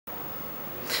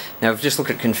Now we've just looked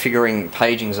at configuring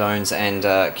paging zones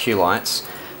and queue lights,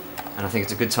 and I think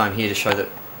it's a good time here to show that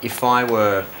if I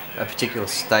were a particular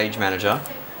stage manager,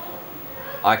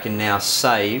 I can now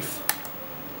save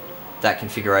that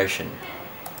configuration,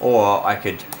 or I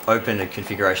could open a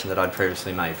configuration that I'd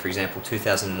previously made. For example,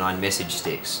 2009 message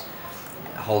sticks,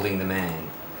 Holding the Man,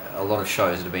 a lot of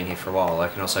shows that have been here for a while. I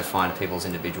can also find people's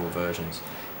individual versions.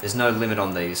 There's no limit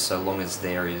on these so long as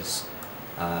there is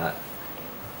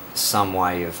some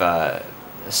way of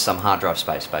some hard drive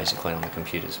space basically on the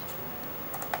computers.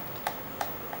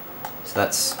 So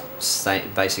that's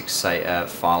basic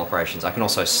file operations. I can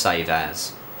also save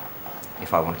as,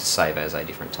 if I wanted to save as a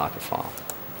different type of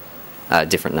file,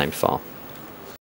 different named file.